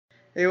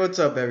Hey, what's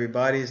up,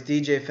 everybody? It's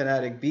DJ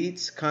Fanatic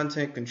Beats,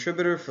 content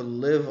contributor for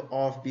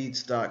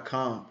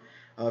liveoffbeats.com.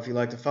 If you'd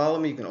like to follow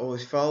me, you can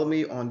always follow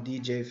me on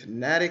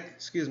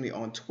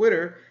on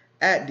Twitter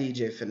at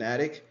DJ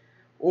Fanatic,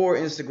 or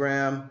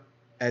Instagram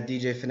at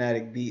DJ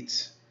Fanatic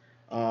Beats.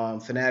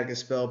 Fanatic is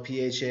spelled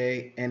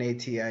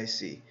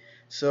Phanatic.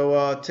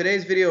 So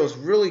today's video is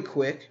really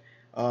quick,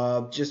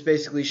 just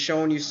basically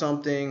showing you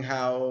something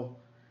how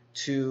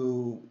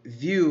to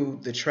view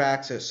the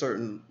tracks at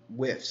certain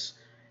widths.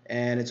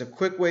 And it's a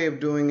quick way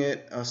of doing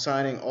it,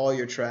 assigning all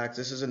your tracks.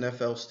 This is an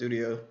FL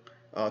Studio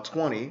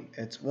 20.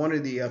 It's one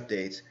of the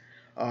updates.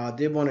 I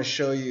did want to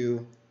show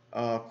you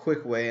a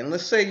quick way. And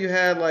let's say you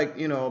had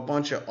a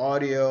bunch of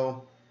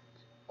audio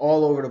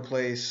all over the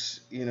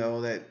place,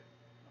 that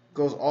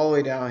goes all the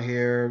way down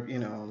here.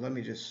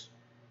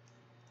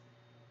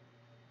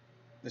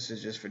 This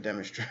is just for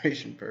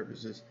demonstration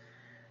purposes.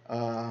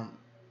 Uh,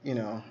 you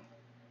know,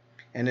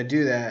 and to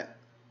do that,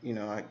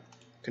 I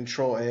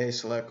Control A,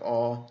 select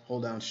all,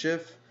 hold down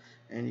Shift,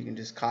 and you can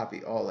just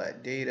copy all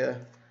that data.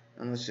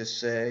 And let's just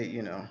say,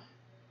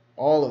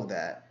 all of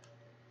that.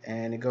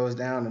 And it goes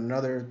down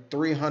another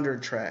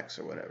 300 tracks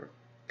or whatever.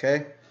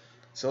 Okay?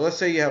 So let's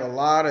say you have a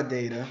lot of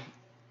data.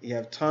 You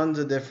have tons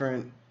of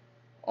different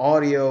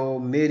audio,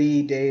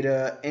 MIDI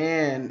data,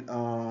 and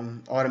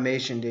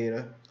automation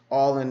data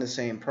all in the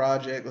same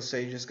project. Let's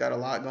say you just got a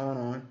lot going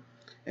on.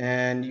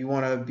 And you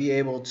want to be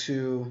able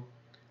to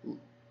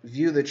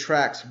view the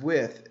tracks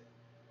with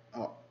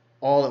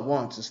all at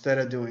once instead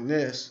of doing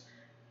this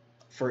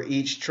for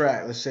each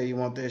track. Let's say you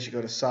want this, you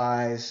go to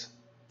size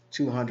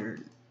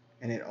 200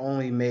 and it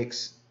only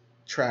makes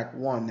track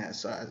 1 that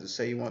size. Let's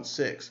say you want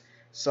 6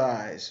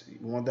 size, you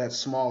want that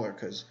smaller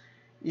because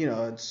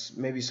it's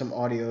maybe some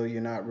audio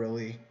you're not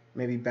really,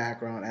 maybe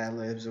background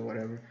ad-libs or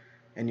whatever,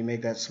 and you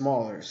make that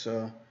smaller,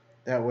 so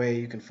that way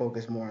you can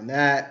focus more on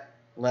that,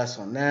 less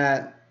on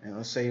that. And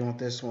let's say you want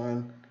this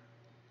one,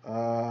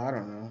 I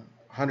don't know,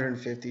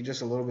 150,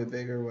 just a little bit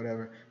bigger,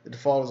 whatever. The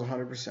default is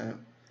 100%.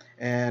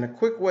 And a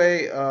quick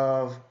way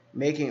of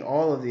making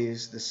all of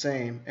these the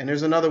same, and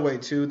there's another way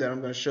too that I'm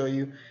going to show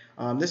you.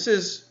 This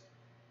is,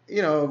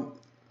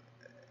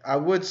 I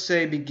would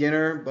say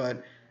beginner,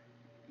 but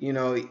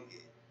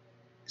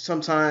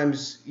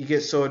sometimes you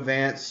get so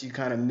advanced you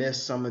kind of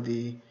miss some of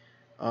the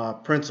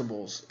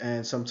principles,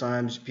 and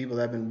sometimes people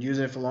that have been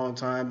using it for a long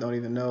time don't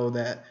even know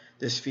that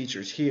this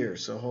feature is here.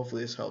 So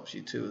hopefully this helps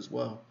you too as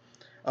well.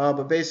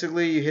 But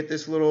basically you hit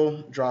this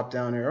little drop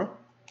down arrow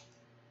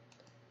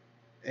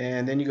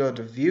and then you go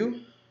to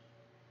view,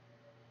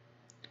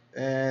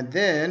 and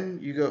then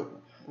you go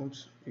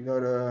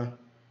to,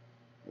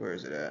 where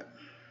is it at,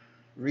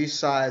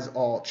 resize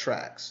all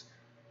tracks.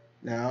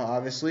 Now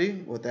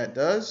obviously what that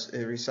does,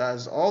 it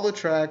resizes all the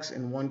tracks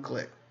in one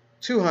click.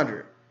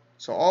 200,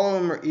 so all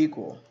of them are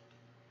equal,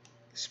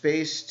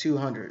 space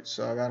 200,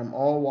 so I got them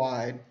all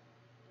wide,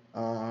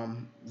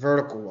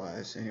 vertical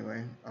wise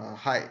anyway.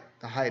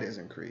 The height is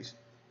increased.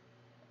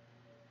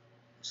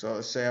 So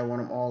let's say I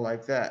want them all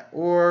like that,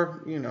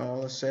 or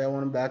let's say I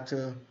want them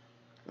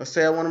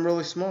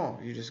really small.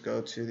 You just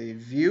go to the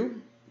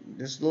view,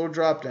 this little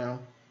drop down,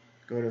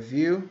 go to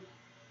view,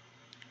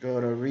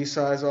 go to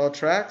resize all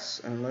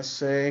tracks, and let's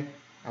say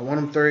I want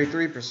them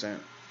 33%.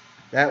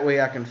 That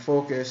way I can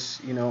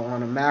focus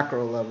on a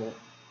macro level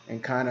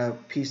and kind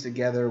of piece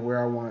together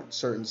where I want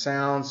certain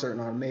sounds, certain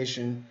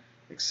automation,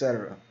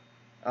 etc.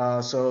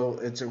 So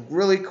it's a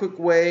really quick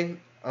way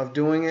of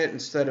doing it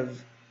instead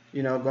of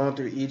going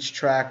through each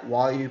track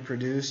while you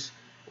produce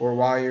or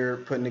while you're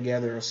putting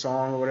together a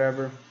song or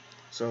whatever.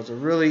 So it's a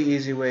really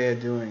easy way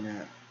of doing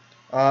that.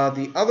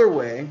 The other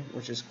way,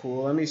 which is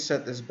cool, let me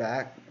set this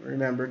back.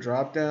 Remember,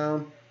 drop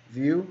down,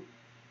 view,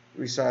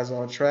 resize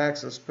all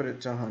tracks. Let's put it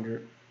to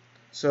 100.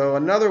 So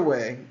another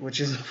way, which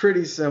is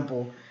pretty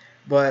simple,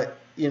 but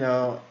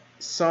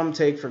some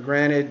take for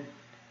granted.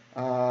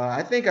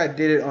 I think I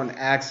did it on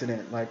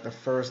accident, like the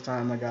first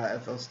time I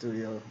got FL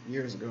Studio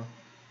years ago.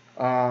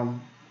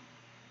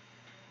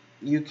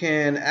 You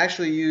can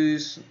actually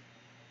use,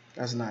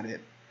 that's not it,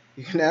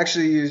 you can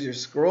actually use your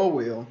scroll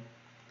wheel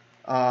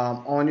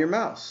on your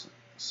mouse.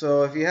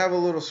 So if you have a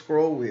little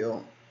scroll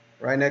wheel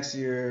right next to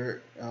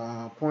your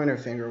pointer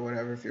finger or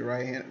whatever, if you're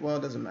right-handed, well,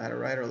 it doesn't matter,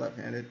 right or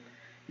left-handed,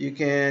 you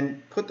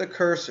can put the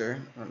cursor,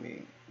 let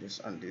me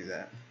just undo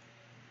that.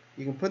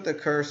 You can put the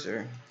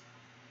cursor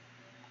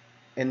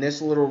in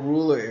this little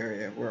ruler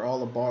area where all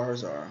the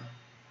bars are,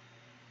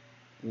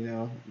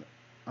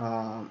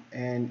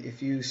 and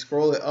if you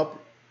scroll it up,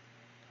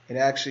 it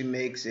actually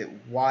makes it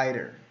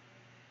wider.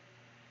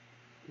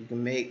 You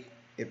can make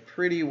it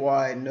pretty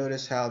wide.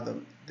 Notice how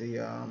the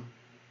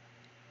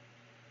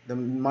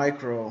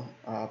micro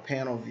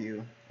panel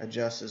view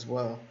adjusts as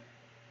well.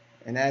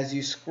 And as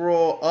you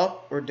scroll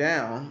up or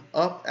down,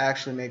 up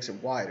actually makes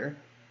it wider,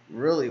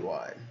 really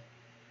wide.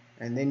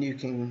 And then you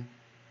can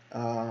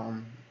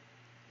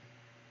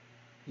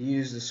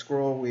use the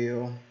scroll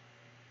wheel.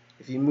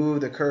 If you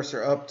move the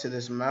cursor up to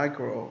this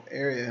micro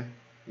area,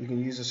 you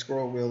can use the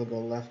scroll wheel to go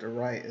left or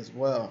right as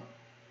well.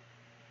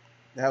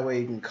 That way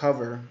you can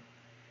cover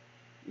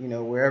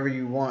wherever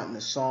you want in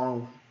the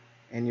song,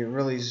 and you're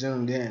really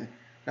zoomed in.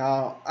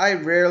 Now, I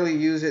rarely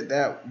use it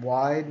that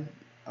wide,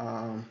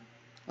 um,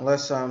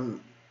 unless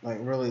I'm like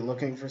really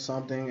looking for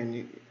something, and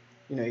you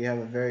have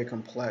a very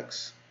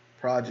complex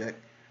project.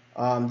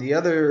 The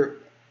other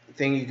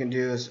thing you can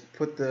do is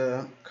put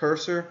the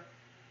cursor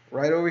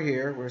right over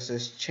here where it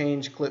says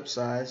change clip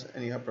size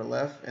in the upper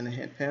left in the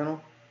hint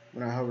panel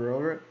when I hover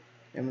over it.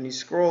 And when you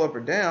scroll up or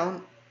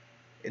down,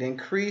 it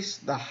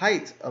increased the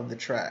height of the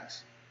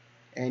tracks.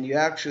 And you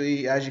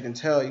actually, as you can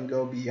tell, you can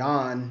go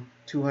beyond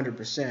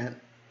 200%.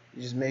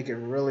 You just make it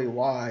really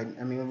wide,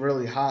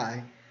 really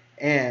high,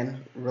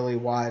 and really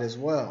wide as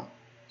well.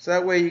 So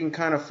that way you can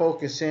kind of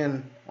focus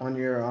in on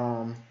your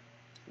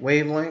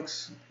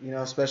wavelengths,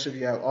 especially if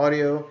you have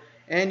audio,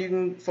 and you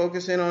can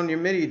focus in on your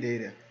MIDI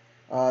data.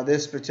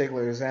 This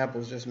particular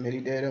example is just MIDI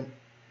data,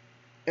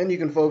 and you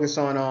can focus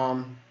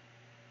on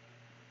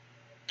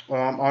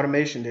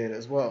automation data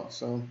as well.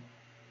 So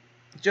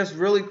just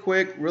really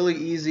quick, really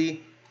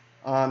easy.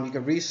 You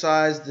can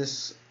resize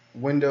this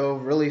window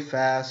really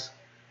fast.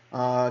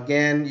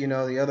 Again,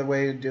 the other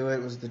way to do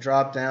it was the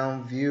drop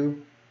down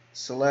view,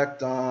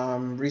 select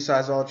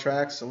resize all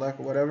tracks, select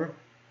whatever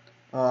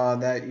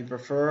that you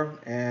prefer.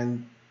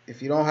 And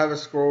if you don't have a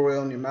scroll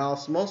wheel in your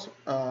mouse, most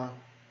I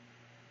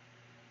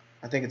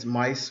think it's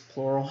mice,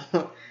 plural.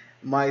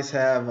 Mice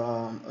have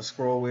a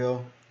scroll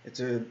wheel. It's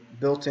a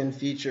built-in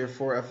feature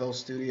for FL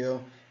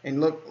Studio.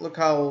 And look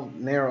how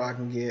narrow I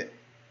can get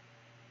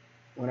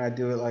when I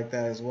do it like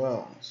that as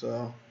well.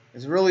 So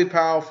it's really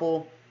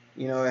powerful.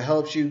 It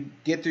helps you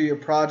get through your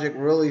project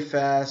really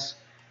fast.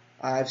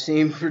 I've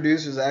seen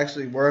producers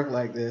actually work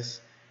like this.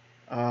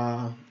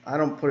 I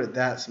don't put it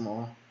that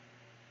small.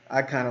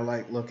 I kind of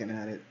like looking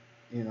at it,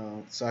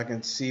 so I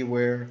can see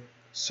where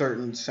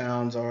certain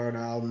sounds are, and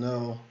I'll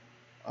know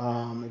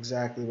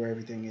exactly where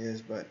everything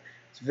is. But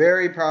it's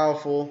very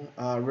powerful,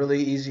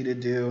 really easy to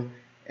do.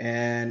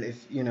 And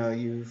if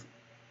you've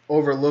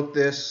overlooked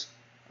this,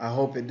 I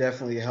hope it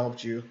definitely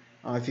helped you.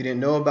 If you didn't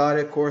know about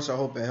it, of course, I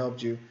hope it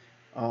helped you.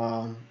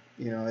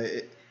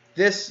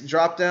 This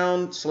drop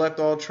down, select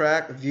all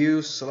track,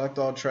 view, select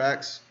all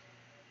tracks.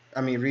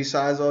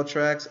 Resize all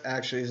tracks.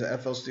 Actually, is a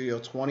FL Studio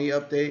 20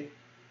 update.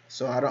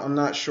 So I'm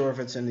not sure if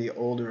it's in the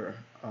older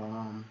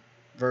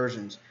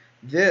versions.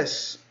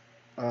 This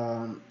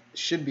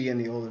should be in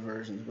the older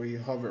versions where you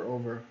hover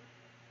over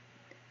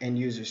and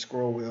use your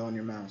scroll wheel on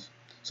your mouse.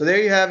 So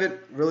there you have it.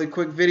 Really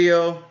quick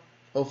video.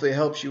 Hopefully it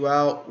helps you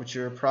out with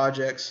your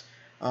projects.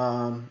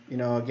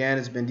 Again,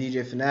 it's been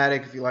DJ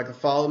Fanatic. If you'd like to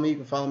follow me, you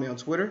can follow me on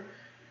Twitter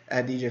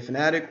at DJ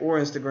Fanatic or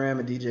Instagram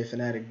at DJ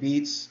Fanatic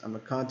Beats. I'm a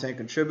content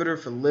contributor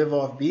for Live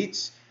Off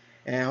Beats,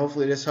 and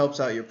hopefully this helps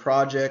out your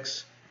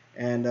projects,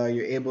 and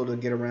you're able to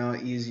get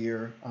around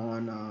easier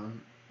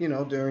on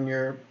during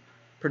your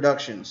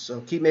productions.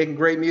 So keep making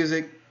great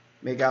music,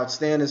 make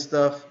outstanding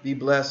stuff. Be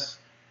blessed.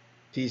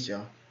 Peace,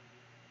 y'all.